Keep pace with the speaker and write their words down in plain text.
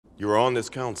You are on this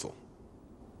council,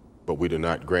 but we do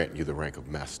not grant you the rank of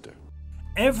master.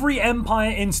 Every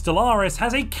empire in Stellaris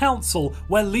has a council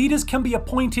where leaders can be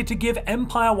appointed to give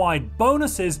empire-wide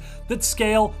bonuses that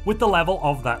scale with the level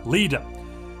of that leader.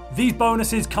 These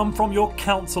bonuses come from your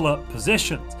councilor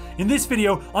positions. In this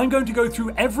video, I'm going to go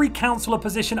through every councilor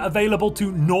position available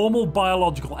to normal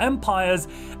biological empires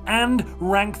and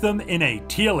rank them in a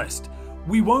tier list.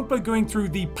 We won't be going through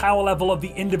the power level of the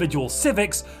individual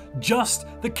civics, just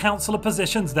the councilor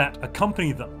positions that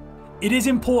accompany them. It is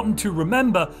important to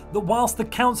remember that whilst the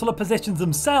councilor positions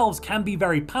themselves can be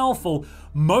very powerful,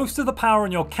 most of the power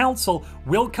in your council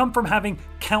will come from having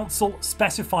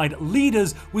council-specified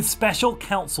leaders with special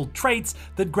council traits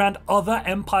that grant other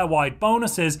empire-wide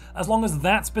bonuses as long as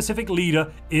that specific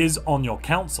leader is on your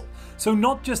council. So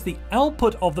not just the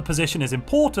output of the position is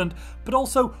important, but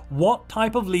also what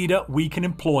type of leader we can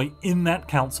employ in that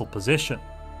council position.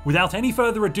 Without any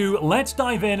further ado, let's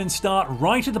dive in and start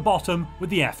right at the bottom with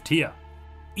the F tier.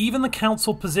 Even the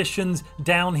council positions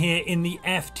down here in the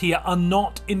F tier are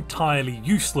not entirely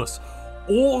useless.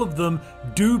 All of them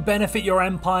do benefit your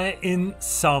empire in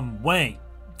some way.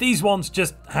 These ones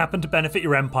just happen to benefit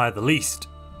your empire the least.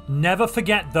 Never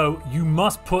forget though, you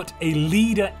must put a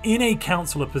leader in a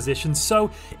councilor position,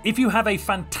 so if you have a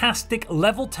fantastic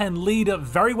level 10 leader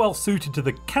very well suited to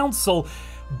the council,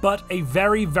 but a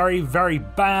very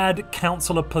bad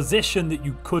councilor position that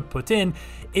you could put in,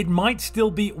 it might still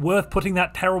be worth putting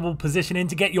that terrible position in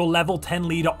to get your level 10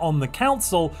 leader on the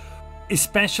council,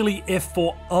 especially if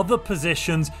for other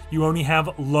positions you only have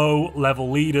low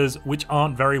level leaders which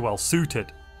aren't very well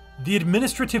suited. The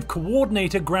administrative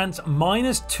coordinator grants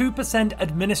 -2%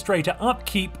 administrator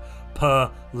upkeep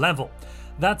per level.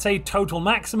 That's a total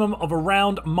maximum of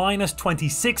around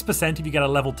 -26% if you get a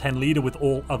level 10 leader with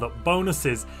all other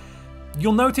bonuses.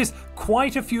 You'll notice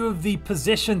quite a few of the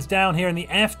positions down here in the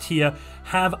F tier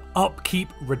have upkeep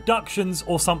reductions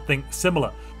or something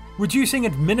similar. Reducing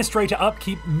administrator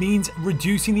upkeep means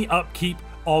reducing the upkeep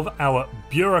of our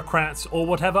bureaucrats or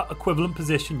whatever equivalent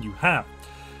position you have.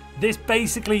 This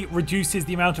basically reduces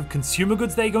the amount of consumer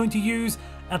goods they're going to use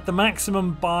at the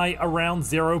maximum by around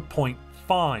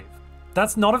 0.5.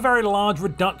 That's not a very large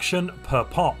reduction per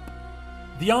pop.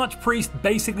 The Archpriest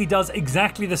basically does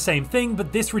exactly the same thing,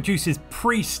 but this reduces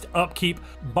priest upkeep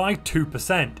by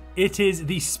 2%. It is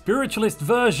the spiritualist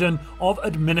version of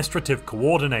administrative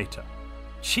coordinator.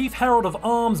 Chief Herald of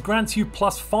Arms grants you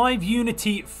 +5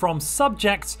 unity from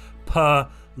subjects per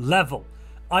level.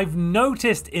 I've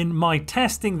noticed in my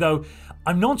testing though,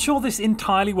 I'm not sure this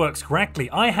entirely works correctly.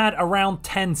 I had around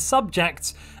 10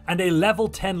 subjects and a level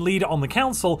 10 leader on the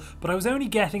council, but I was only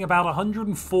getting about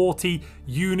 140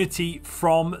 unity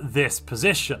from this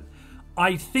position.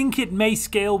 I think it may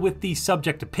scale with the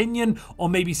subject opinion or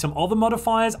maybe some other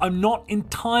modifiers. I'm not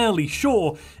entirely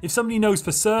sure. If somebody knows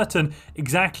for certain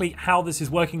exactly how this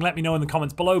is working, let me know in the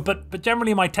comments below. But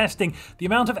generally in my testing, the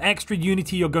amount of extra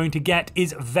unity you're going to get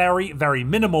is very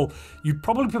minimal. You'd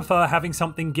probably prefer having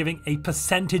something giving a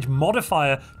percentage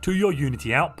modifier to your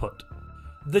unity output.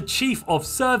 The Chief of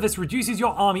Service reduces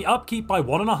your army upkeep by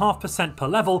 1.5% per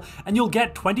level, and you'll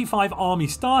get 25 army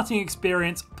starting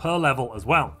experience per level as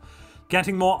well.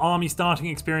 Getting more army starting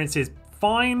experience is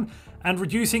fine, and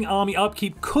reducing army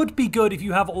upkeep could be good if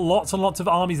you have lots and lots of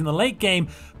armies in the late game,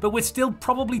 but we're still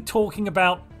probably talking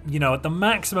about, at the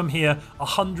maximum here,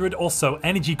 100 or so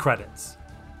energy credits,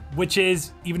 which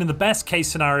is, even in the best case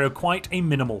scenario, quite a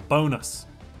minimal bonus.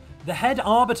 The head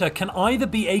arbiter can either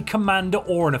be a commander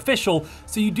or an official,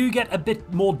 so you do get a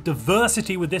bit more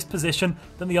diversity with this position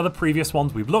than the other previous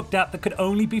ones we've looked at that could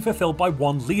only be fulfilled by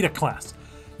one leader class.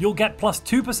 You'll get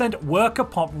 +2% worker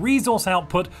pop resource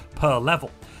output per level.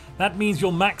 That means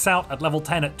you'll max out at level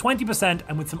 10 at 20%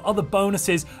 and with some other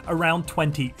bonuses around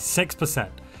 26%.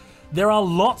 There are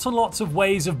lots and lots of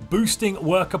ways of boosting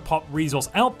worker pop resource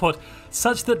output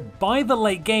such that by the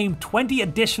late game 20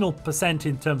 additional %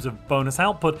 in terms of bonus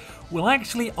output will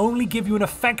actually only give you an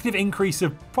effective increase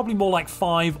of probably more like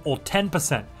 5 or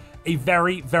 10%, a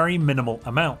very minimal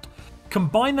amount.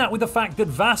 Combine that with the fact that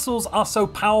vassals are so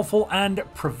powerful and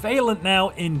prevalent now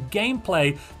in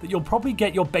gameplay that you'll probably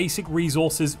get your basic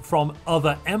resources from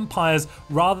other empires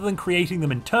rather than creating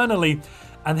them internally,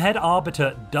 and head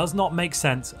arbiter does not make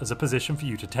sense as a position for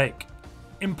you to take.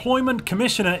 Employment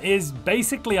Commissioner is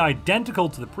basically identical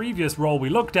to the previous role we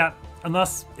looked at, and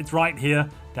thus it's right here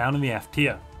down in the F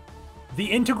tier. The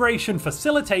Integration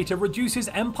Facilitator reduces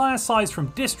empire size from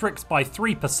districts by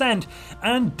 3%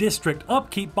 and district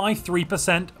upkeep by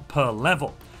 3% per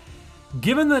level.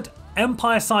 Given that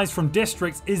empire size from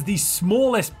districts is the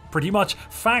smallest, pretty much,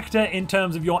 factor in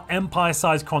terms of your empire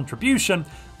size contribution,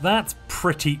 that's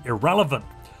pretty irrelevant.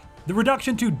 The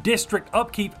reduction to district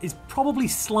upkeep is probably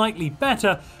slightly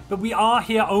better, but we are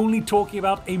here only talking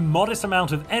about a modest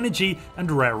amount of energy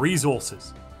and rare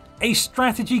resources. A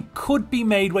strategy could be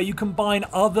made where you combine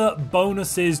other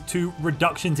bonuses to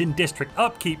reductions in district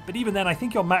upkeep, but even then I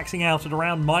think you're maxing out at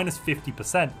around minus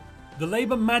 50%. The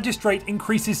Labour Magistrate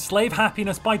increases slave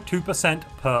happiness by 2%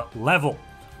 per level.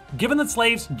 Given that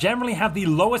slaves generally have the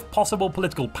lowest possible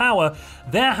political power,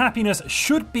 their happiness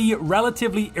should be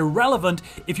relatively irrelevant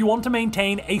if you want to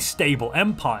maintain a stable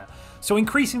empire. So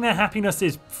increasing their happiness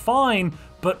is fine,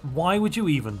 but why would you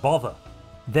even bother?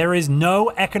 There is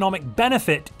no economic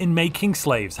benefit in making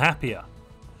slaves happier.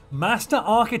 Master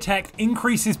Architect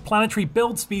increases planetary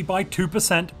build speed by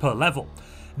 2% per level.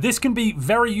 This can be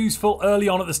very useful early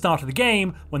on at the start of the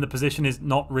game when the position is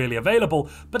not really available,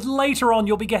 but later on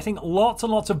you'll be getting lots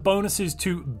and lots of bonuses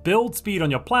to build speed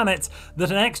on your planets that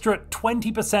an extra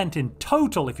 20% in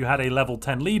total if you had a level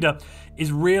 10 leader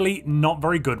is really not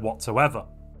very good whatsoever.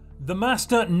 The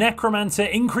Master Necromancer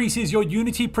increases your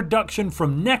unity production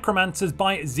from necromancers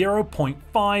by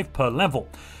 0.5 per level.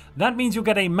 That means you'll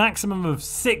get a maximum of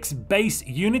 6 base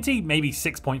unity, maybe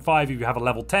 6.5 if you have a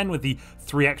level 10 with the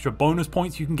 3 extra bonus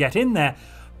points you can get in there,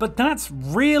 but that's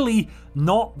really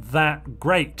not that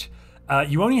great.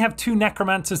 You only have 2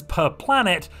 necromancers per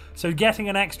planet, so getting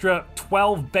an extra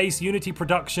 12 base unity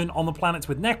production on the planets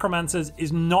with necromancers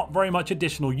is not very much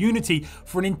additional unity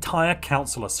for an entire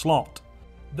councilor slot.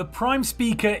 The Prime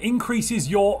Speaker increases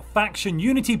your faction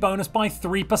unity bonus by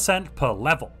 3% per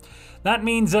level. That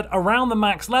means that around the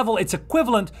max level, it's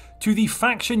equivalent to the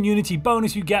faction unity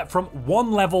bonus you get from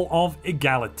 1 level of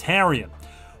egalitarian.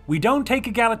 We don't take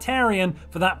egalitarian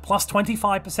for that plus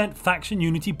 25% faction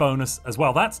unity bonus as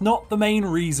well. That's not the main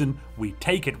reason we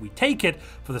take it. We take it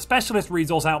for the specialist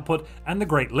resource output and the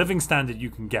great living standard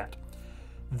you can get.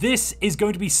 This is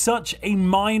going to be such a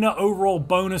minor overall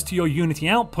bonus to your unity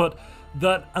output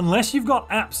that unless you've got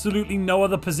absolutely no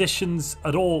other positions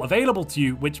at all available to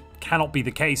you, which cannot be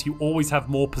the case, you always have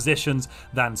more positions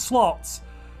than slots,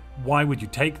 why would you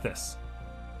take this?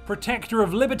 Protector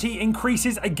of Liberty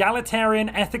increases egalitarian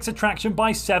ethics attraction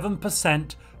by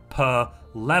 7% per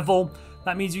level.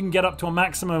 That means you can get up to a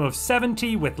maximum of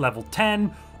 70 with level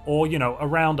 10, or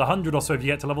around 100 or so if you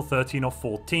get to level 13 or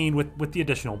 14 with the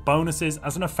additional bonuses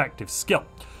as an effective skill.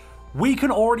 We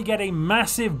can already get a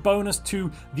massive bonus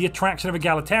to the attraction of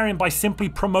egalitarian by simply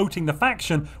promoting the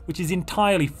faction, which is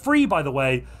entirely free by the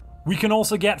way. We can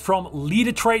also get from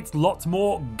leader traits lots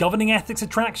more governing ethics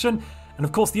attraction, and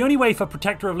of course the only way for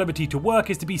Protector of Liberty to work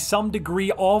is to be some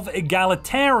degree of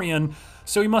egalitarian,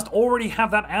 so we must already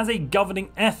have that as a governing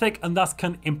ethic and thus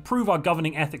can improve our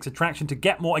governing ethics attraction to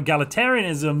get more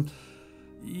egalitarianism.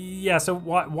 Yeah, so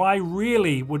why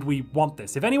really would we want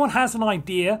this? If anyone has an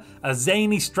idea, a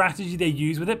zany strategy they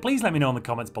use with it, please let me know in the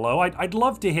comments below. I'd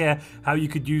love to hear how you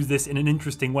could use this in an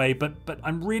interesting way, but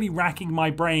I'm really racking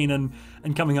my brain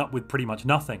and coming up with pretty much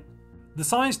nothing. The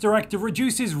Science Directive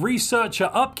reduces researcher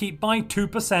upkeep by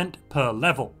 2% per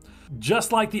level.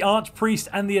 Just like the Archpriest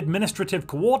and the Administrative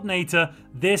Coordinator,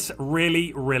 this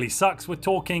really sucks. We're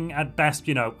talking at best,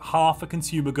 half a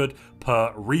consumer good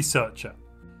per researcher.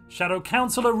 Shadow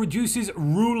Councilor reduces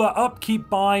ruler upkeep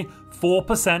by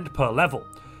 4% per level.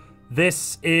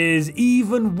 This is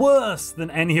even worse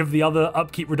than any of the other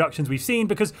upkeep reductions we've seen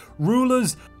because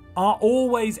rulers are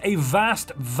always a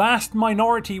vast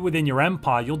minority within your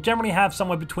empire. You'll generally have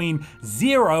somewhere between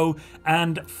 0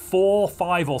 and 4,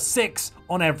 5, or 6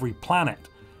 on every planet.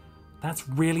 That's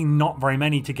really not very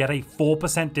many to get a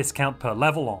 4% discount per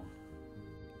level on.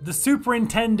 The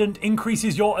Superintendent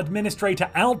increases your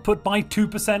administrator output by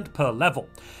 2% per level.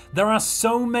 There are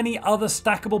so many other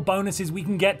stackable bonuses we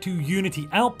can get to unity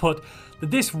output that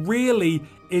this really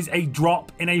is a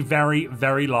drop in a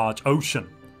very large ocean.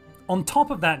 On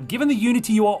top of that, given the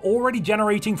unity you are already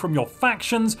generating from your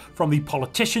factions, from the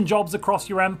politician jobs across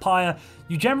your empire,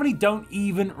 you generally don't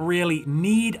even really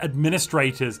need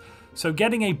administrators, so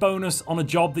getting a bonus on a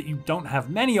job that you don't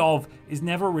have many of is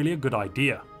never really a good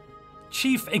idea.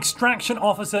 Chief Extraction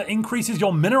Officer increases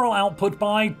your mineral output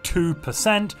by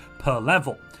 2% per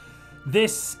level.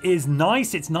 This is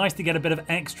nice, it's nice to get a bit of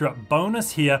extra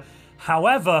bonus here.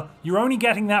 However, you're only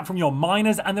getting that from your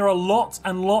miners, and there are lots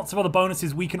and lots of other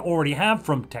bonuses we can already have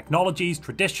from technologies,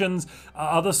 traditions,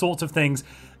 other sorts of things.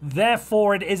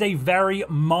 Therefore, it is a very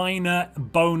minor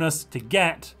bonus to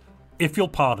get, if you'll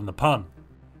pardon the pun.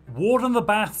 Warden of the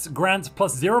Baths grants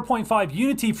plus 0.5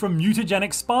 unity from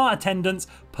mutagenic spa attendants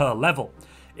per level.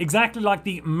 Exactly like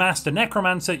the Master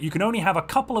Necromancer, you can only have a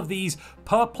couple of these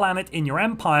per planet in your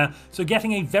empire, so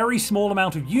getting a very small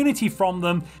amount of unity from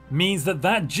them means that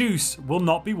that juice will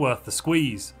not be worth the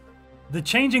squeeze. The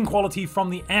changing quality from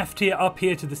the F tier up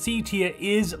here to the C tier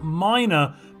is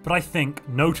minor, but I think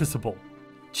noticeable.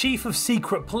 Chief of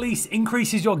Secret Police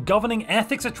increases your governing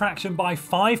ethics attraction by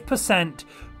 5%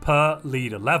 per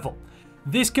leader level.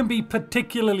 This can be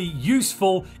particularly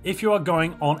useful if you are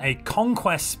going on a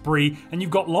conquest spree and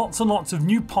you've got lots and lots of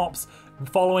new pops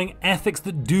following ethics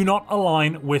that do not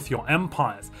align with your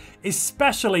empires,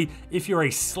 especially if you're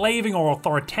a slaving or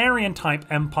authoritarian type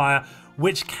empire,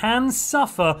 which can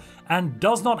suffer and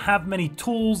does not have many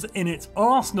tools in its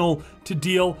arsenal to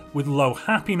deal with low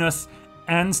happiness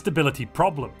and stability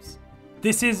problems.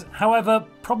 This is, however,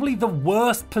 probably the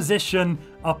worst position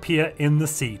up here in the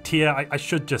C tier, I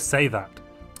should just say that.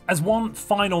 As one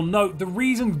final note, the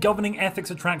reason governing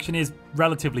ethics attraction is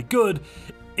relatively good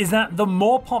is that the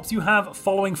more pops you have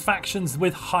following factions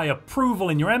with high approval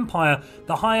in your empire,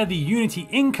 the higher the unity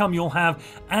income you'll have,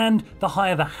 and the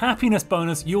higher the happiness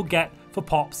bonus you'll get for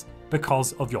pops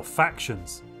because of your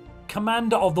factions.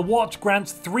 Commander of the Watch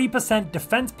grants 3%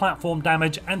 defense platform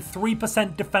damage and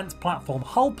 3% defense platform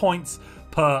hull points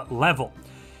per level.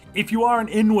 If you are an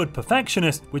inward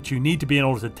perfectionist, which you need to be in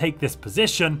order to take this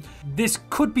position, this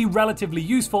could be relatively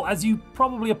useful as you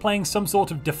probably are playing some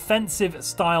sort of defensive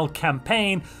style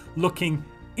campaign looking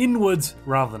inwards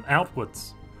rather than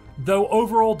outwards. Though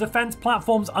overall defense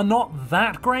platforms are not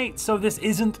that great, so this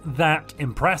isn't that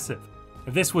impressive.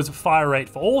 If this was fire rate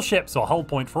for all ships or hull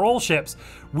point for all ships,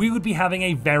 we would be having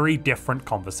a very different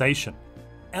conversation.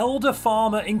 Elder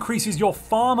Farmer increases your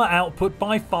farmer output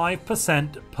by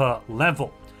 5% per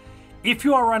level. If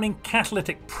you are running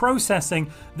catalytic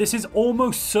processing, this is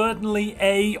almost certainly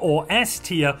A or S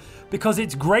tier because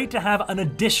it's great to have an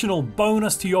additional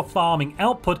bonus to your farming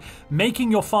output,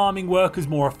 making your farming workers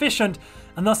more efficient,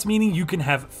 and thus meaning you can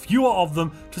have fewer of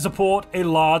them to support a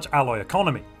large alloy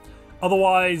economy.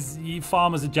 Otherwise,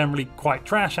 farmers are generally quite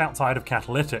trash outside of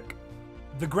catalytic.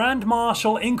 The Grand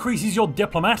Marshal increases your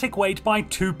diplomatic weight by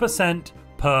 2%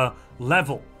 per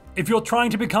level. If you're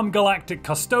trying to become Galactic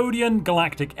Custodian,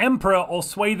 Galactic Emperor, or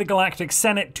sway the Galactic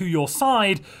Senate to your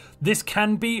side, this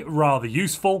can be rather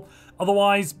useful.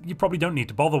 Otherwise, you probably don't need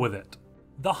to bother with it.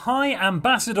 The High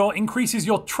Ambassador increases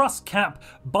your trust cap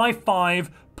by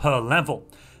 5 per level.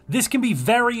 This can be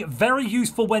very, very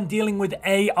useful when dealing with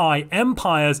AI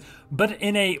empires, but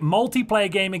in a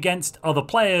multiplayer game against other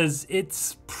players,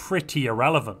 it's pretty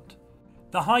irrelevant.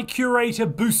 The High Curator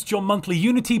boosts your monthly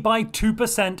unity by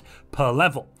 2% per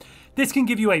level. This can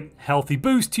give you a healthy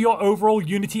boost to your overall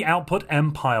unity output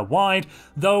empire-wide,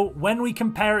 though when we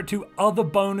compare it to other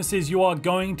bonuses you are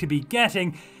going to be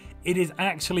getting, it is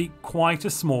actually quite a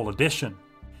small addition.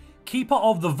 Keeper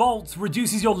of the Vaults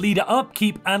reduces your leader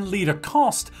upkeep and leader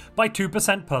cost by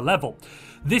 2% per level.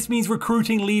 This means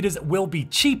recruiting leaders will be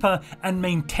cheaper and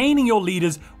maintaining your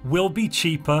leaders will be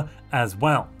cheaper as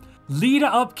well. Leader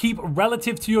upkeep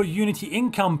relative to your unity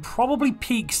income probably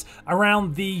peaks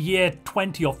around the year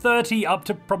 20 or 30 up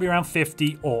to probably around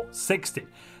 50 or 60.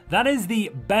 That is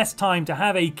the best time to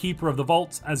have a Keeper of the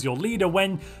Vaults as your leader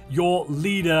when your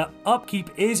leader upkeep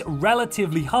is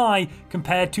relatively high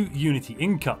compared to unity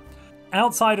income.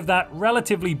 Outside of that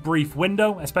relatively brief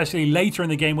window, especially later in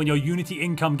the game when your unity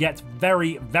income gets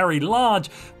very, very large,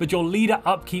 but your leader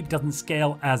upkeep doesn't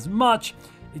scale as much,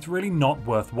 it's really not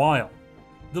worthwhile.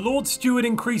 The Lord Steward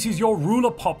increases your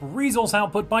ruler pop resource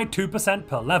output by 2%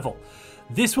 per level.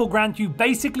 This will grant you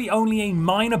basically only a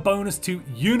minor bonus to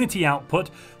unity output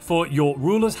for your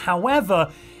rulers.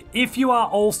 However, if you are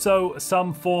also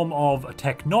some form of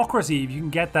technocracy, if you can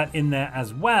get that in there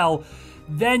as well,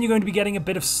 then you're going to be getting a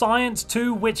bit of science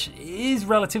too, which is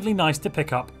relatively nice to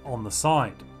pick up on the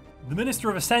side. The Minister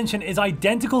of Ascension is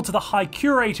identical to the High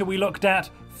Curator we looked at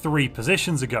 3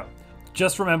 positions ago.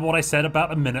 Just remember what I said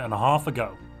about a minute and a half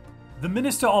ago. The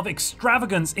Minister of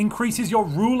Extravagance increases your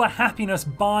ruler happiness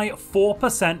by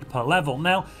 4% per level.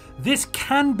 Now, this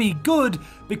can be good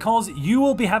because you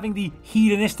will be having the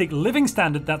hedonistic living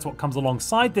standard, that's what comes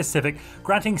alongside this civic,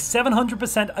 granting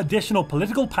 700% additional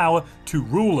political power to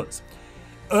rulers.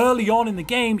 Early on in the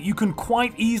game, you can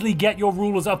quite easily get your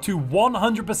rulers up to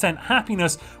 100%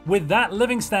 happiness with that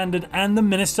living standard and the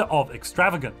Minister of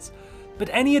Extravagance. But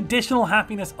any additional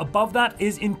happiness above that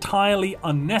is entirely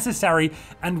unnecessary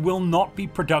and will not be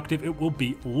productive, it will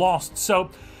be lost.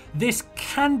 So this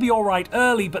can be alright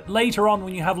early, but later on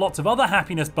when you have lots of other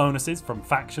happiness bonuses from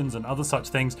factions and other such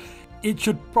things, it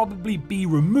should probably be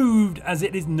removed as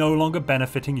it is no longer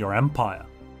benefiting your empire.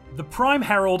 The Prime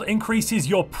Herald increases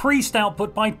your priest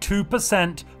output by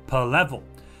 2% per level.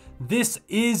 This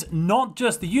is not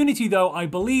just the Unity though, I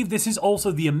believe this is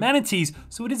also the amenities,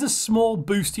 so it is a small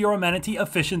boost to your amenity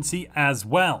efficiency as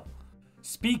well.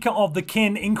 Speaker of the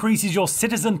Kin increases your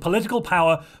citizen political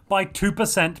power by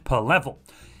 2% per level.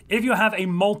 If you have a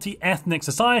multi-ethnic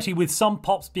society with some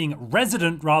pops being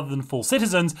resident rather than full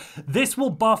citizens, this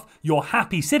will buff your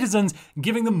happy citizens,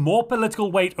 giving them more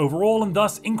political weight overall and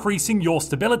thus increasing your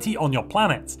stability on your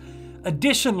planets.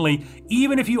 Additionally,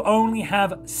 even if you only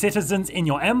have citizens in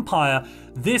your empire,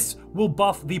 this will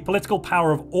buff the political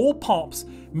power of all pops,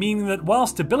 meaning that while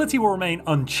stability will remain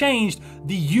unchanged,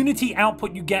 the unity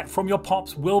output you get from your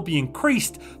pops will be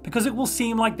increased because it will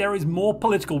seem like there is more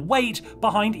political weight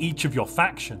behind each of your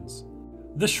factions.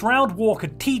 The Shroud Walker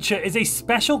Teacher is a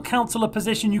special councilor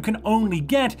position you can only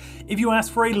get if you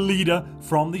ask for a leader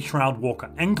from the Shroud Walker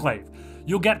Enclave.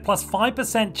 You'll get plus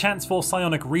 5% chance for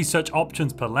psionic research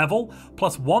options per level,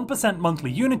 plus 1%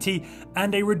 monthly unity,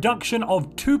 and a reduction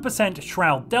of 2%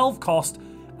 Shroud Delve cost,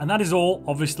 and that is all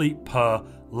obviously per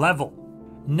level.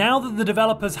 Now that the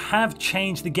developers have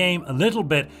changed the game a little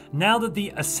bit, now that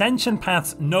the ascension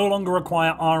paths no longer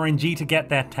require RNG to get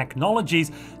their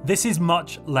technologies, this is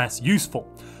much less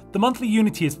useful. The monthly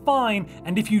unity is fine,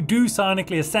 and if you do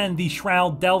psionically ascend, the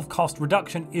Shroud Delve cost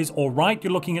reduction is alright.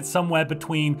 You're looking at somewhere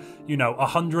between,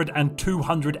 100 and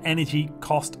 200 energy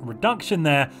cost reduction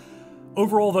there.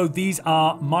 Overall though, these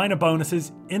are minor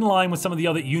bonuses in line with some of the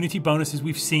other unity bonuses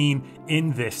we've seen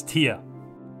in this tier.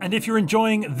 And if you're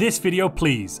enjoying this video,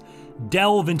 please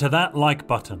delve into that like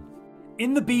button.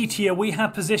 In the B tier, we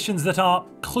have positions that are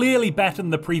clearly better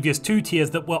than the previous two tiers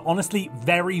that were honestly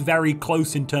very, very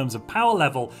close in terms of power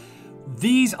level.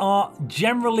 These are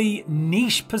generally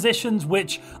niche positions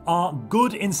which are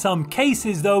good in some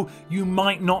cases, though you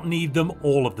might not need them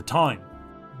all of the time.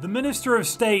 The Minister of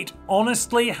State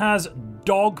honestly has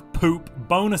dog poop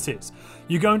bonuses.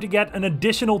 You're going to get an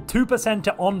additional 2%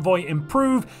 to Envoy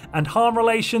Improve and Harm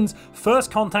Relations, First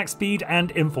Contact Speed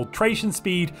and Infiltration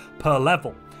Speed per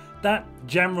level. That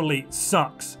generally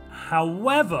sucks.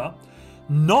 However,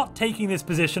 not taking this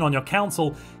position on your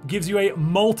council gives you a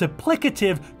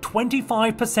multiplicative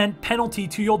 25% penalty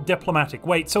to your diplomatic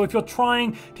weight. So if you're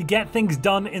trying to get things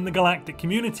done in the galactic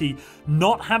community,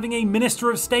 not having a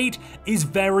Minister of State is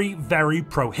very, very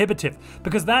prohibitive,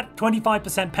 because that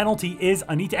 25% penalty is,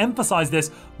 I need to emphasize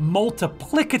this,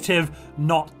 multiplicative,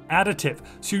 not additive.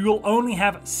 So you'll only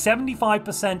have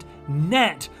 75%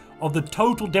 net of the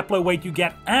total diplo weight you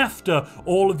get after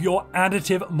all of your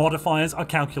additive modifiers are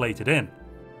calculated in.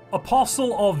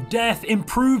 Apostle of Death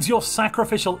improves your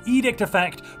Sacrificial Edict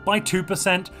effect by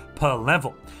 2% per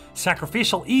level.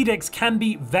 Sacrificial Edicts can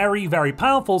be very, very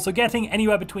powerful, so getting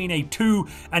anywhere between a 2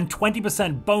 and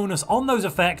 20% bonus on those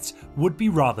effects would be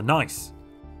rather nice.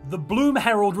 The Bloom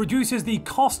Herald reduces the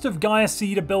cost of Gaia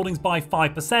Seeder buildings by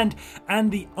 5%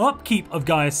 and the upkeep of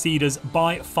Gaia Seeders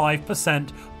by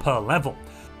 5% per level.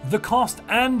 The cost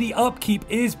and the upkeep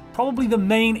is probably the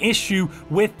main issue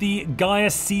with the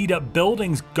Gaia Seeder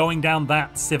buildings going down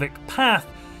that civic path.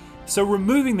 So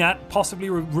removing that, possibly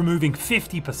removing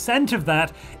 50% of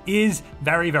that, is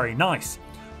very, very nice.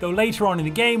 Though later on in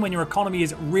the game, when your economy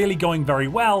is really going very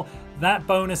well, that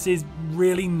bonus is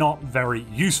really not very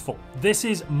useful. This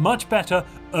is much better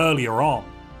earlier on.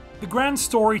 The Grand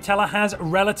Storyteller has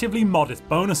relatively modest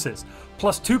bonuses,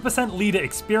 plus 2% leader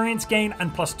experience gain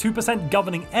and plus 2%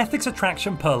 governing ethics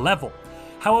attraction per level.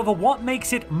 However, what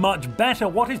makes it much better,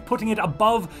 what is putting it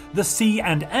above the C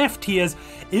and F tiers,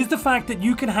 is the fact that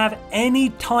you can have any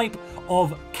type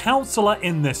of councilor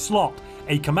in this slot,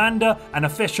 a commander, an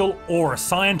official, or a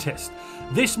scientist.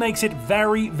 This makes it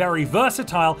very, very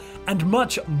versatile and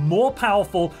much more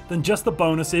powerful than just the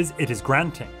bonuses it is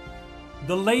granting.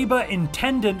 The Labor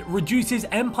Intendant reduces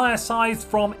empire size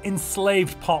from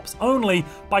enslaved pops only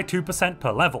by 2%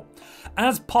 per level.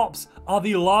 As pops are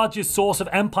the largest source of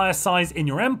empire size in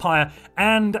your empire,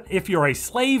 and if you're a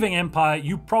slaving empire,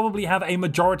 you probably have a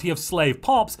majority of slave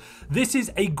pops, this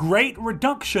is a great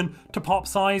reduction to pop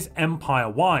size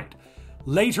empire-wide.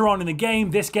 Later on in the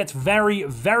game, this gets very,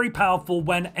 very powerful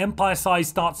when empire size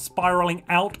starts spiraling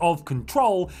out of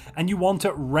control and you want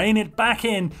to rein it back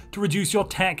in to reduce your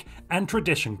tech and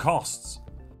tradition costs.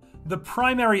 The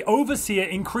Primary Overseer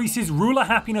increases ruler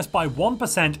happiness by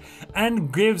 1%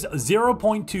 and gives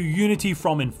 0.2 unity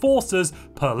from enforcers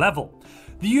per level.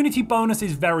 The unity bonus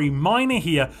is very minor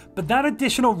here, but that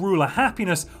additional ruler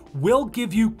happiness will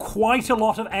give you quite a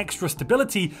lot of extra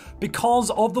stability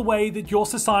because of the way that your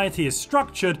society is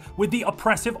structured with the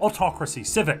oppressive autocracy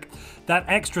civic. That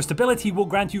extra stability will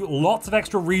grant you lots of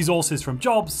extra resources from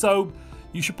jobs, so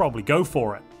you should probably go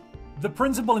for it. The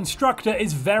Principal Instructor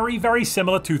is very, very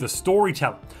similar to the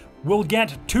Storyteller. will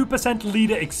get 2%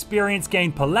 leader experience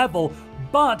gain per level,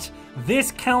 but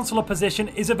this councilor position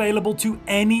is available to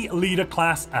any leader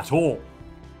class at all.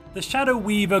 The Shadow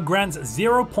Weaver grants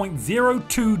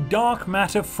 0.02 dark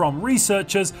matter from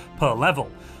researchers per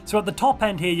level. So at the top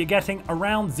end here, you're getting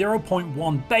around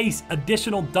 0.1 base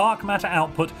additional dark matter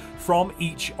output from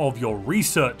each of your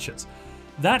researchers.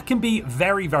 That can be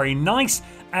very, very nice,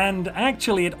 and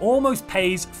actually it almost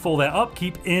pays for their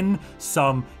upkeep in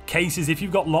some cases if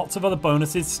you've got lots of other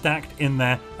bonuses stacked in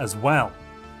there as well.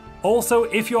 Also,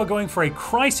 if you are going for a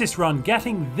crisis run,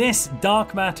 getting this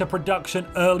dark matter production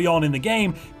early on in the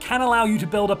game can allow you to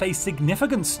build up a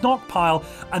significant stockpile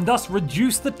and thus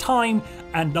reduce the time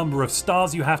and number of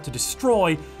stars you have to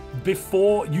destroy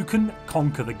before you can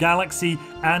conquer the galaxy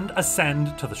and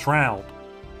ascend to the Shroud.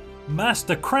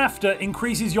 Master Crafter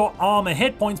increases your armor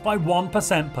hit points by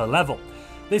 1% per level.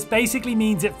 This basically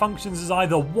means it functions as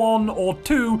either 1 or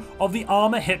 2 of the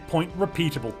armor hit point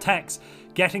repeatable techs,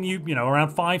 getting you, around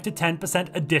 5 to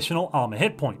 10% additional armor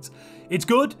hit points. It's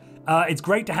good. It's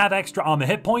great to have extra armor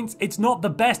hit points. It's not the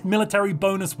best military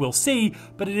bonus we'll see,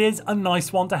 but it is a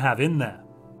nice one to have in there.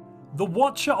 The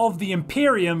Watcher of the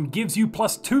Imperium gives you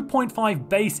plus 2.5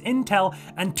 base intel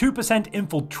and 2%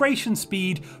 infiltration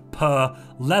speed per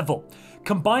level.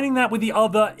 Combining that with the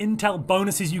other intel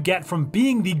bonuses you get from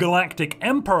being the Galactic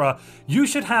Emperor, you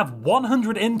should have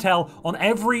 100 intel on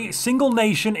every single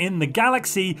nation in the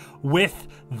galaxy with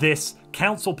this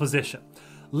council position.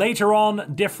 Later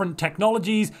on, different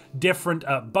technologies, different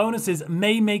bonuses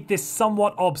may make this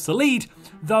somewhat obsolete,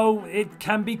 though it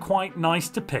can be quite nice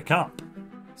to pick up.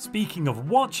 Speaking of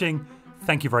watching,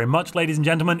 thank you very much, ladies and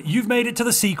gentlemen. You've made it to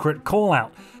the secret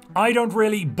call-out. I don't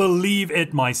really believe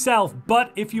it myself,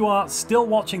 but if you are still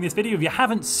watching this video, if you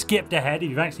haven't skipped ahead, if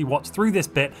you've actually watched through this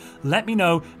bit, let me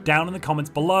know down in the comments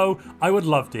below. I would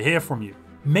love to hear from you.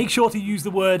 Make sure to use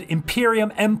the word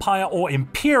Imperium, Empire, or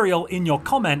Imperial in your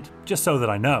comment, just so that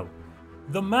I know.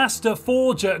 The Master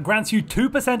Forger grants you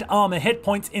 2% armor hit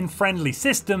points in friendly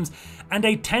systems and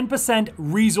a 10%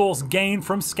 resource gain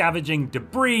from scavenging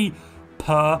debris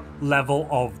per level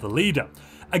of the leader.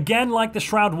 Again, like the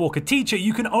Shroud Walker Teacher,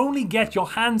 you can only get your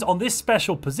hands on this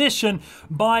special position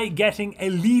by getting a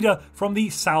leader from the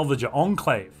Salvager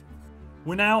Enclave.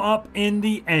 We're now up in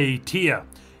the A tier.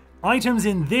 Items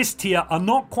in this tier are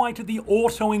not quite at the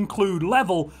auto-include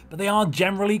level, but they are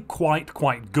generally quite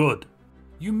good.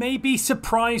 You may be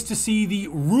surprised to see the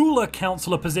Ruler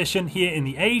Councilor position here in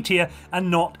the A tier and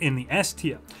not in the S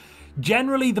tier.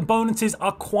 Generally, the bonuses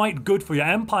are quite good for your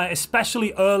Empire,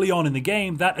 especially early on in the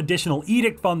game. That additional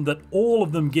Edict Fund that all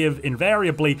of them give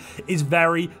invariably is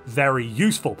very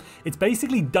useful. It's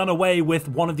basically done away with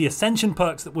one of the Ascension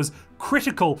perks that was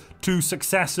critical to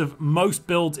success of most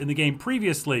builds in the game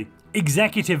previously,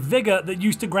 Executive Vigor, that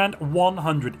used to grant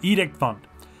 100 Edict Fund.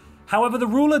 However, the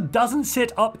Ruler doesn't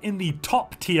sit up in the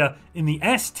top tier in the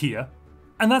S tier,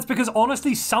 and that's because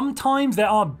honestly, sometimes there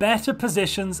are better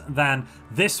positions than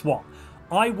this one.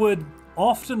 I would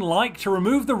often like to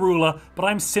remove the Ruler, but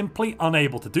I'm simply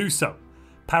unable to do so.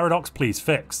 Paradox, please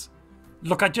fix.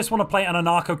 Look, I just want to play an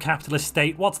anarcho-capitalist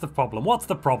state. What's the problem? What's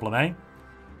the problem, eh?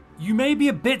 You may be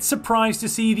a bit surprised to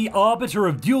see the Arbiter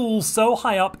of Duels so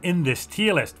high up in this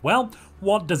tier list. Well,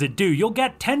 what does it do? You'll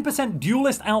get 10%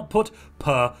 duelist output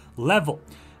per level.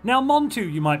 Now,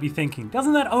 Montu, you might be thinking,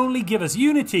 doesn't that only give us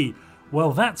unity?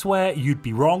 Well, that's where you'd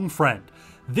be wrong, friend.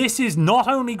 This is not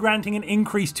only granting an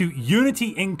increase to unity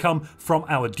income from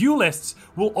our duelists,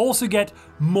 we'll also get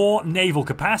more naval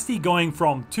capacity, going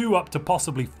from 2 up to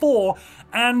possibly 4,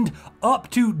 and up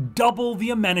to double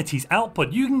the amenities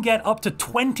output. You can get up to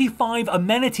 25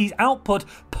 amenities output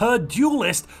per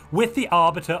duelist with the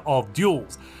Arbiter of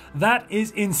Duels. That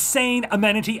is insane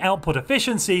amenity output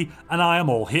efficiency, and I am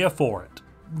all here for it.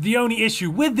 The only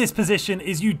issue with this position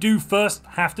is you do first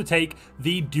have to take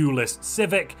the Duelist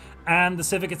Civic, and the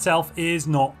Civic itself is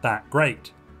not that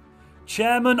great.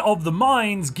 Chairman of the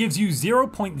Mines gives you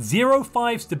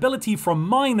 0.05 stability from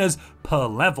miners per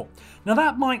level. Now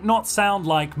that might not sound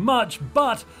like much,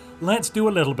 but let's do a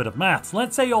little bit of maths.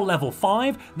 Let's say you're level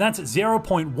 5, that's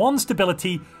 0.1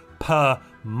 stability per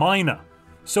miner.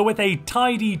 So with a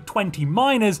tidy 20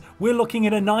 miners, we're looking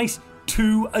at a nice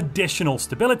 2 additional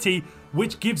stability,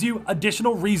 which gives you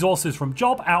additional resources from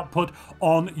job output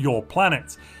on your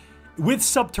planets. With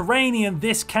Subterranean,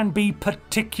 this can be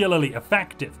particularly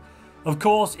effective. Of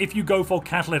course, if you go for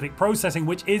catalytic processing,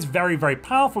 which is very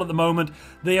powerful at the moment,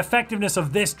 the effectiveness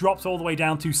of this drops all the way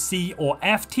down to C or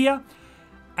F tier.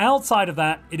 Outside of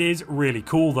that, it is really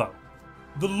cool though.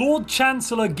 The Lord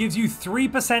Chancellor gives you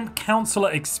 3%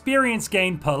 Councilor experience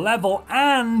gain per level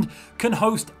and can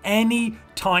host any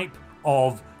type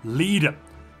of leader.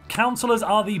 Councilors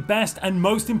are the best and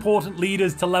most important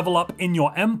leaders to level up in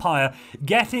your empire.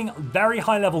 Getting very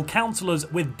high level councilors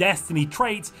with destiny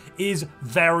traits is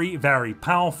very, very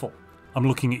powerful. I'm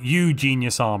looking at you,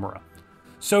 Genius Armorer.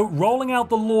 So rolling out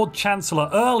the Lord Chancellor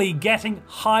early, getting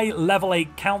high level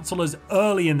 8 councilors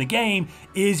early in the game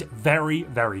is very,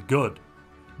 very good.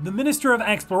 The Minister of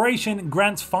Exploration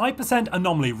grants 5%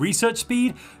 anomaly research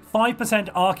speed, 5%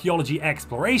 archaeology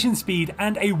exploration speed,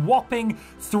 and a whopping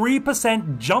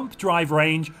 3% jump drive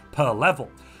range per level.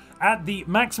 At the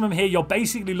maximum here, you're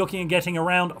basically looking at getting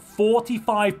around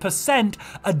 45%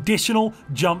 additional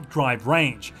jump drive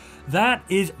range. That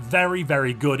is very,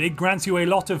 very good. It grants you a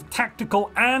lot of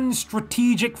tactical and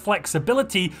strategic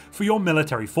flexibility for your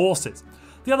military forces.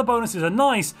 The other bonuses are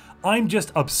nice, I'm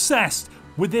just obsessed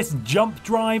with this jump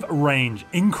drive range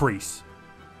increase.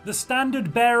 The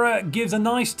Standard Bearer gives a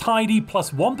nice tidy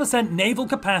plus 1% naval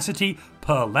capacity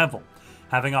per level.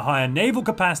 Having a higher naval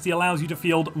capacity allows you to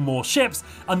field more ships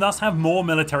and thus have more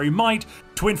military might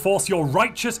to enforce your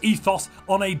righteous ethos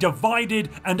on a divided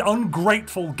and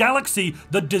ungrateful galaxy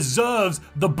that deserves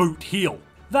the boot heel.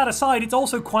 That aside, it's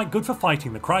also quite good for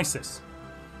fighting the crisis.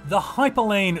 The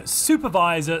Hyperlane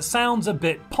Supervisor sounds a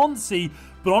bit poncy,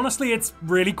 but honestly it's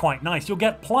really quite nice. You'll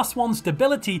get +1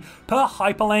 stability per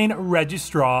Hyperlane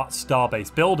Registrar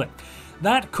Starbase building.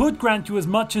 That could grant you as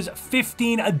much as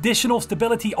 15 additional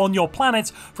stability on your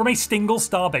planets from a single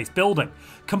starbase building.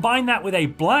 Combine that with a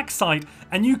black site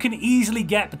and you can easily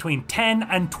get between 10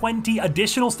 and 20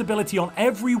 additional stability on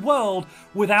every world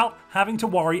without having to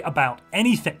worry about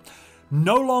anything.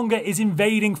 No longer is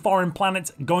invading foreign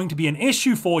planets going to be an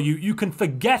issue for you. You can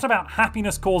forget about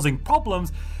happiness causing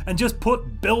problems and just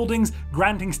put buildings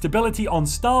granting stability on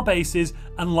starbases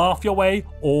and laugh your way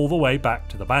all the way back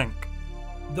to the bank.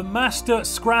 The Master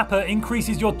Scrapper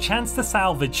increases your chance to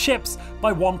salvage ships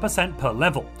by 1% per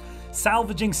level.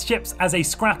 Salvaging ships as a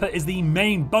scrapper is the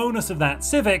main bonus of that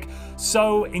civic,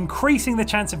 so increasing the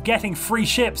chance of getting free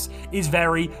ships is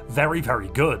very, very, very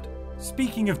good.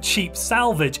 Speaking of cheap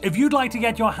salvage, if you'd like to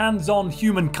get your hands on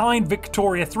Humankind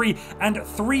Victoria 3 and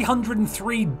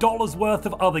 $303 worth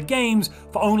of other games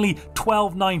for only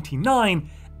 $12.99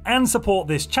 and support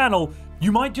this channel,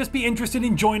 you might just be interested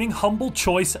in joining Humble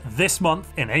Choice this month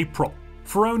in April.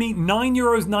 For only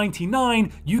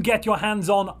 €9.99, you get your hands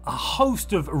on a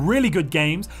host of really good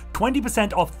games,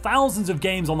 20% off thousands of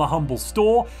games on the Humble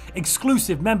store,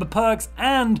 exclusive member perks,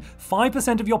 and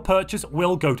 5% of your purchase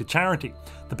will go to charity.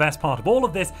 The best part of all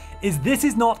of this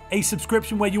is not a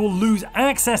subscription where you will lose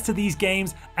access to these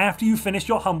games after you finish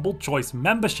your Humble Choice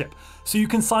membership. So you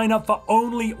can sign up for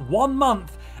only 1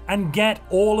 month and get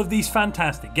all of these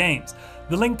fantastic games.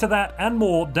 The link to that and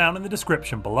more down in the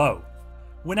description below.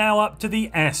 We're now up to the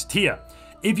S tier.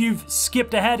 If you've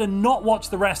skipped ahead and not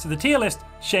watched the rest of the tier list,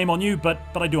 shame on you, but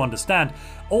I do understand.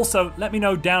 Also, let me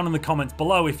know down in the comments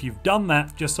below if you've done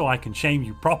that, just so I can shame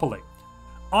you properly.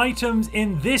 Items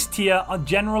in this tier are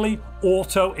generally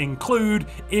auto-include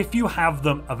if you have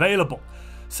them available.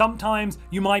 Sometimes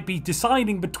you might be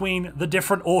deciding between the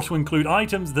different auto-include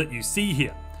items that you see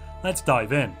here. Let's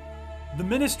dive in. The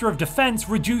Minister of Defense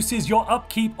reduces your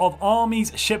upkeep of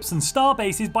armies, ships and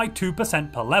starbases by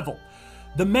 2% per level.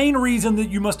 The main reason that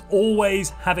you must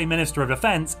always have a Minister of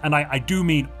Defense, and I do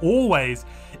mean always,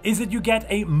 is that you get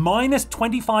a minus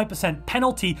 25%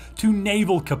 penalty to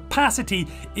naval capacity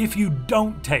if you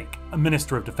don't take a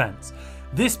Minister of Defense.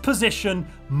 This position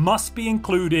must be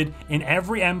included in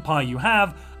every empire you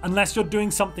have unless you're doing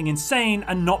something insane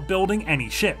and not building any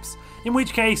ships. In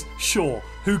which case, sure,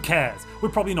 who cares? We're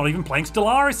probably not even playing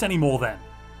Stellaris anymore then.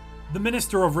 The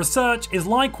Minister of Research is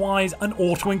likewise an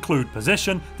auto-include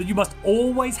position that you must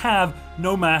always have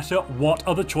no matter what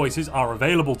other choices are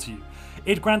available to you.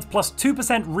 It grants plus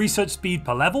 2% research speed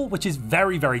per level, which is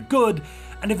very, very good.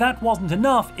 And if that wasn't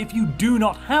enough, if you do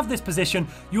not have this position,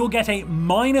 you'll get a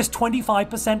minus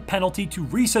 25% penalty to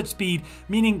research speed,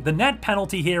 meaning the net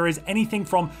penalty here is anything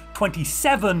from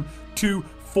 27 to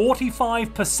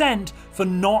 45% for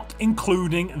not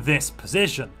including this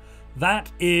position.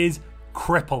 That is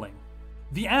crippling.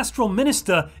 The Astral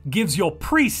Minister gives your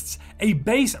priests a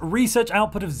base research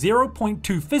output of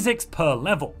 0.2 physics per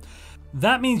level.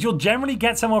 That means you'll generally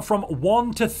get somewhere from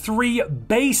 1 to 3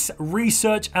 base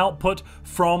research output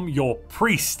from your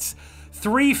priests.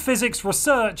 3 physics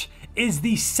research is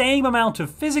the same amount of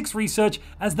physics research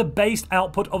as the base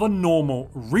output of a normal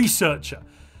researcher.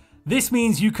 This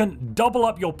means you can double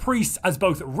up your priests as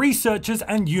both researchers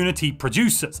and Unity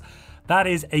producers. That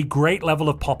is a great level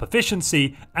of pop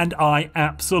efficiency, and I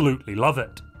absolutely love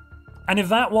it. And if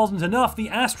that wasn't enough, the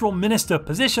Astral Minister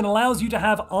position allows you to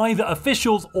have either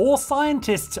officials or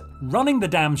scientists running the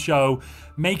damn show,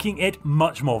 making it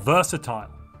much more versatile.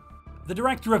 The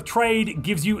Director of Trade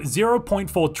gives you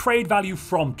 0.4 trade value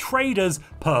from traders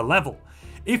per level.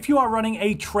 If you are running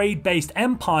a trade-based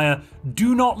empire,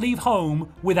 do not leave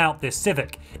home without this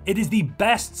civic. It is the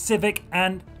best civic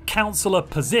and councilor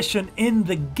position in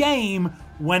the game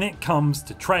when it comes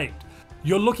to trade.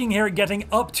 You're looking here at getting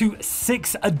up to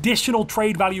 6 additional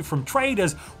trade value from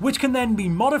traders, which can then be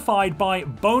modified by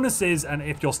bonuses, and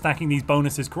if you're stacking these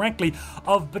bonuses correctly,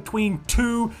 of between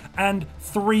 200 and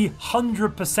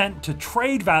 300% to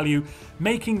trade value,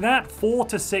 making that 4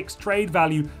 to 6 trade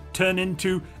value turn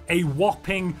into a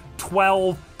whopping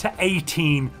 12 to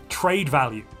 18 trade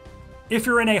value. If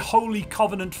you're in a Holy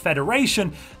Covenant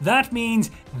Federation, that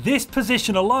means this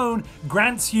position alone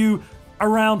grants you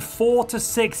around 4 to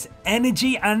 6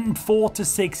 energy and 4 to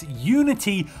 6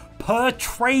 unity per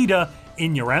trader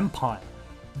in your empire.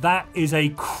 That is a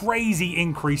crazy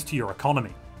increase to your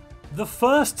economy. The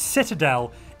first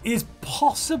Citadel is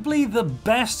possibly the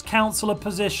best councilor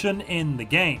position in the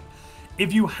game.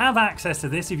 If you have access to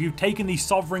this, if you've taken the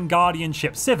Sovereign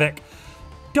Guardianship Civic,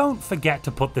 don't forget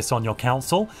to put this on your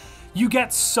council. You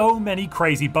get so many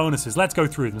crazy bonuses. Let's go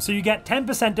through them. So you get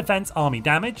 10% defense army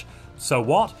damage. So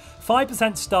what? 5%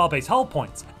 starbase hull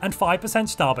points and 5%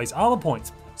 starbase armor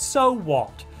points. So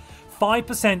what?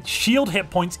 5% shield hit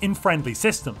points in friendly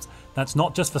systems. That's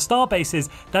not just for starbases,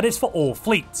 that is for all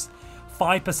fleets.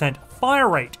 5% fire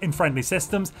rate in friendly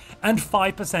systems and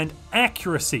 5%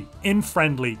 accuracy in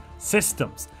friendly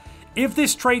systems. If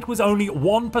this trait was only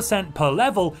 1% per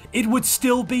level, it would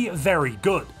still be very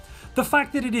good. The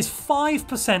fact that it is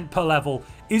 5% per level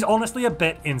is honestly a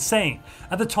bit insane.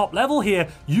 At the top level here,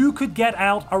 you could get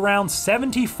out around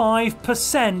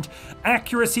 75%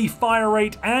 accuracy, fire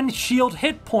rate, and shield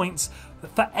hit points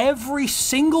for every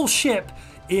single ship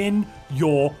in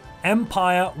your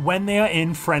empire when they are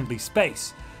in friendly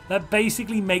space. That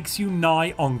basically makes you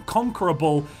nigh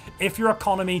unconquerable if your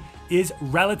economy is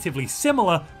relatively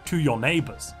similar to your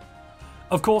neighbors.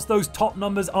 Of course, those top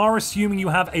numbers are assuming you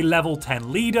have a level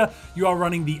 10 leader, you are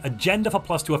running the agenda for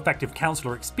 +2 effective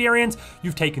councilor experience,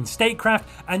 you've taken statecraft,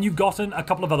 and you've gotten a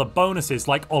couple of other bonuses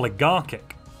like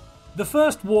oligarchic. The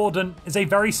first warden is a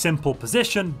very simple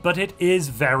position, but it is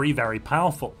very, very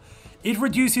powerful. It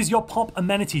reduces your pop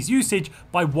amenities usage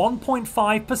by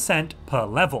 1.5% per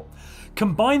level.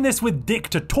 Combine this with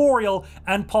dictatorial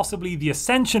and possibly the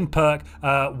ascension perk,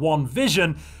 One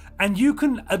Vision, and you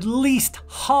can at least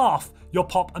half your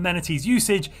pop amenities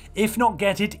usage, if not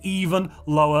get it even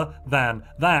lower than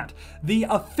that. The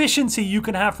efficiency you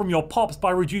can have from your pops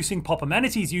by reducing pop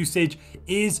amenities usage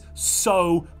is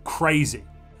so crazy.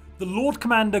 The Lord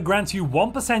Commander grants you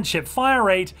 1% ship fire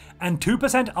rate and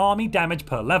 2% army damage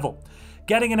per level.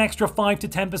 Getting an extra 5 to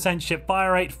 10% ship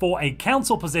fire rate for a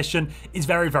council position is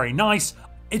very, very nice.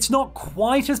 It's not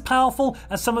quite as powerful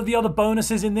as some of the other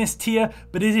bonuses in this tier,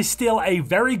 but it is still a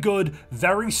very good,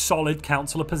 very solid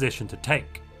councilor position to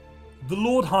take. The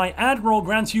Lord High Admiral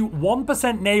grants you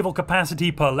 1% naval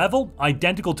capacity per level,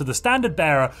 identical to the Standard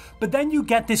Bearer, but then you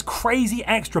get this crazy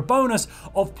extra bonus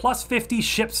of +50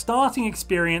 ship starting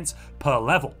experience per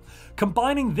level.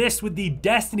 Combining this with the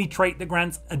Destiny trait that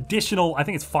grants additional, I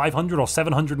think it's 500 or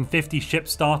 750 ship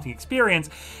starting experience,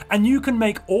 and you can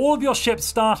make all of your ships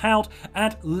start out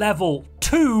at level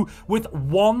 2 with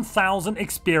 1000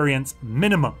 experience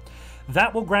minimum.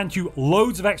 That will grant you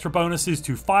loads of extra bonuses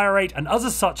to fire rate and other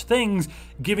such things,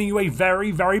 giving you a very,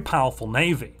 very powerful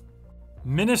navy.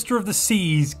 Minister of the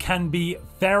Seas can be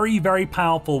very, very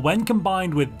powerful when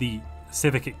combined with the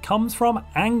civic it comes from,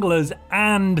 anglers,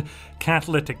 and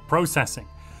catalytic processing.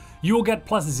 You will get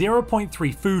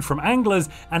 +0.3 food from anglers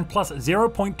and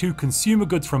 +0.2 consumer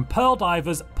goods from pearl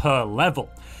divers per level.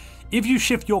 If you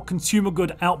shift your consumer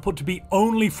good output to be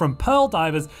only from pearl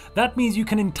divers, that means you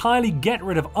can entirely get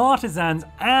rid of artisans,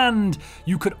 and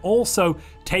you could also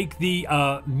take the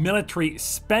military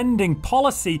spending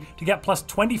policy to get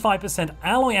 +25%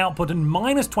 alloy output and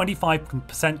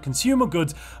 -25% consumer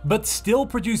goods, but still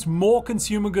produce more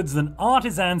consumer goods than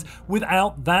artisans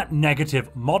without that negative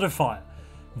modifier.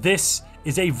 This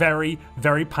is a very,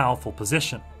 very powerful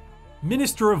position.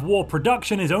 Minister of War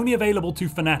Production is only available to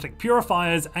Fanatic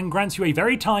Purifiers and grants you a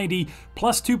very tidy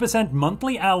 +2%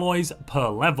 monthly alloys per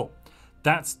level.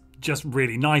 That's just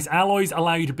really nice. Alloys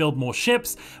allow you to build more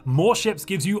ships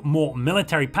gives you more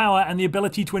military power and the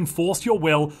ability to enforce your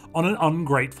will on an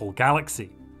ungrateful galaxy.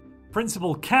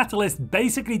 Principal Catalyst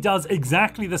basically does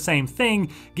exactly the same thing,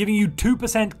 giving you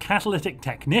 2% catalytic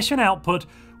technician output,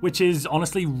 which is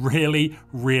honestly really,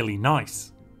 really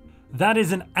nice. That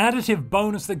is an additive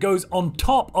bonus that goes on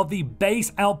top of the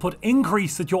base output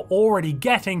increase that you're already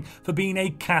getting for being a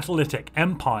catalytic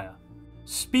empire.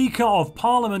 Speaker of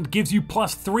Parliament gives you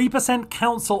plus 3%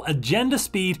 council agenda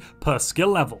speed per skill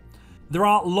level. There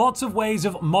are lots of ways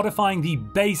of modifying the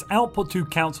base output to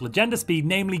council agenda speed,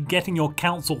 namely getting your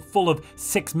council full of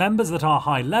 6 members that are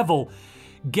high level.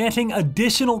 Getting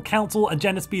additional council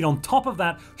agenda speed on top of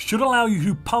that should allow you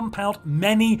to pump out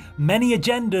many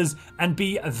agendas and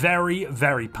be very,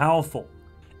 very powerful.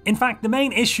 In fact, the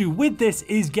main issue with this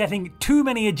is getting too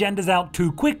many agendas out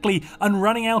too quickly and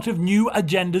running out of new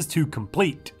agendas to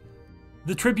complete.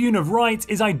 The Tribune of Rights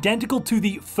is identical to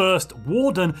the First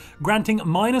Warden, granting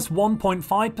minus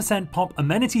 1.5% pop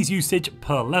amenities usage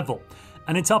per level,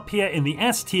 and it's up here in the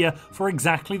S tier for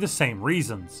exactly the same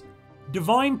reasons.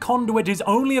 Divine Conduit is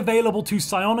only available to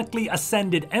psionically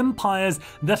ascended empires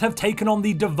that have taken on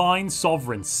the Divine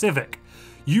Sovereign Civic.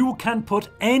 You can put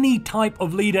any type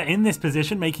of leader in this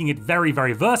position, making it very,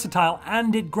 very versatile,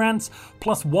 and it grants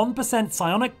plus 1%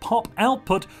 psionic pop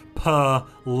output per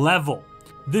level.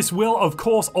 This will, of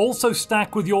course, also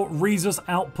stack with your resource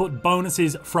output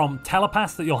bonuses from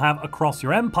telepaths that you'll have across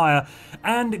your empire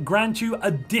and grant you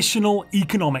additional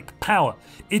economic power.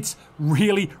 It's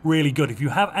really, really good. If you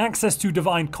have access to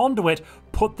Divine Conduit,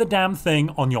 put the damn thing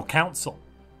on your council.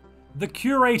 The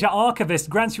Curator Archivist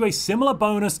grants you a similar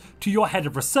bonus to your Head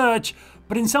of Research,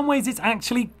 but in some ways it's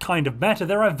actually kind of better.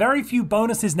 There are very few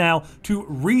bonuses now to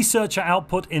researcher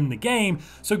output in the game,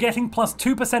 so getting plus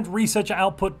 2% researcher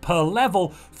output per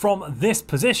level from this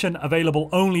position, available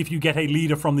only if you get a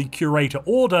leader from the Curator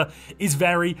Order, is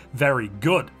very, very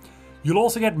good. You'll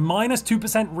also get minus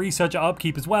 2% researcher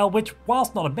upkeep as well, which,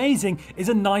 whilst not amazing, is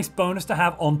a nice bonus to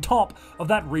have on top of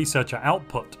that researcher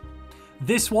output.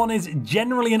 This one is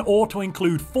generally an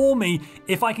auto-include for me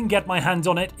if I can get my hands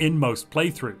on it in most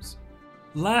playthroughs.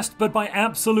 Last but by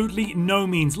absolutely no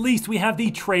means least, we have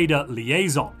the Trader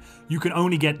Liaison. You can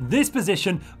only get this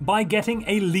position by getting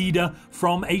a leader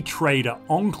from a Trader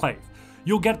Enclave.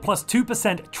 You'll get plus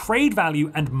 2% trade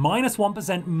value and minus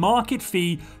 1% market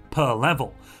fee per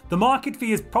level. The market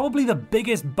fee is probably the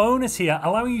biggest bonus here,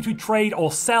 allowing you to trade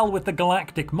or sell with the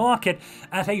galactic market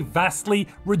at a vastly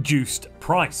reduced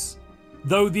price.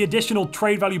 Though the additional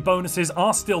trade value bonuses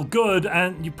are still good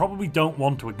and you probably don't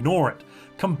want to ignore it.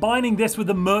 Combining this with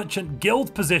the Merchant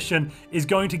Guild position is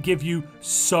going to give you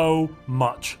so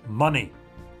much money.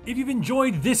 If you've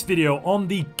enjoyed this video on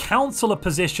the Councilor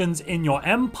positions in your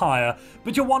empire,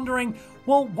 but you're wondering,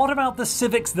 well, what about the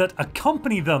civics that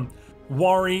accompany them?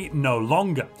 Worry no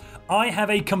longer. I have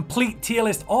a complete tier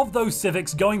list of those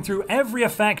civics going through every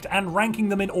effect and ranking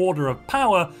them in order of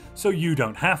power, so you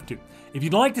don't have to. If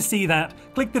you'd like to see that,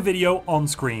 click the video on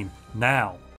screen now.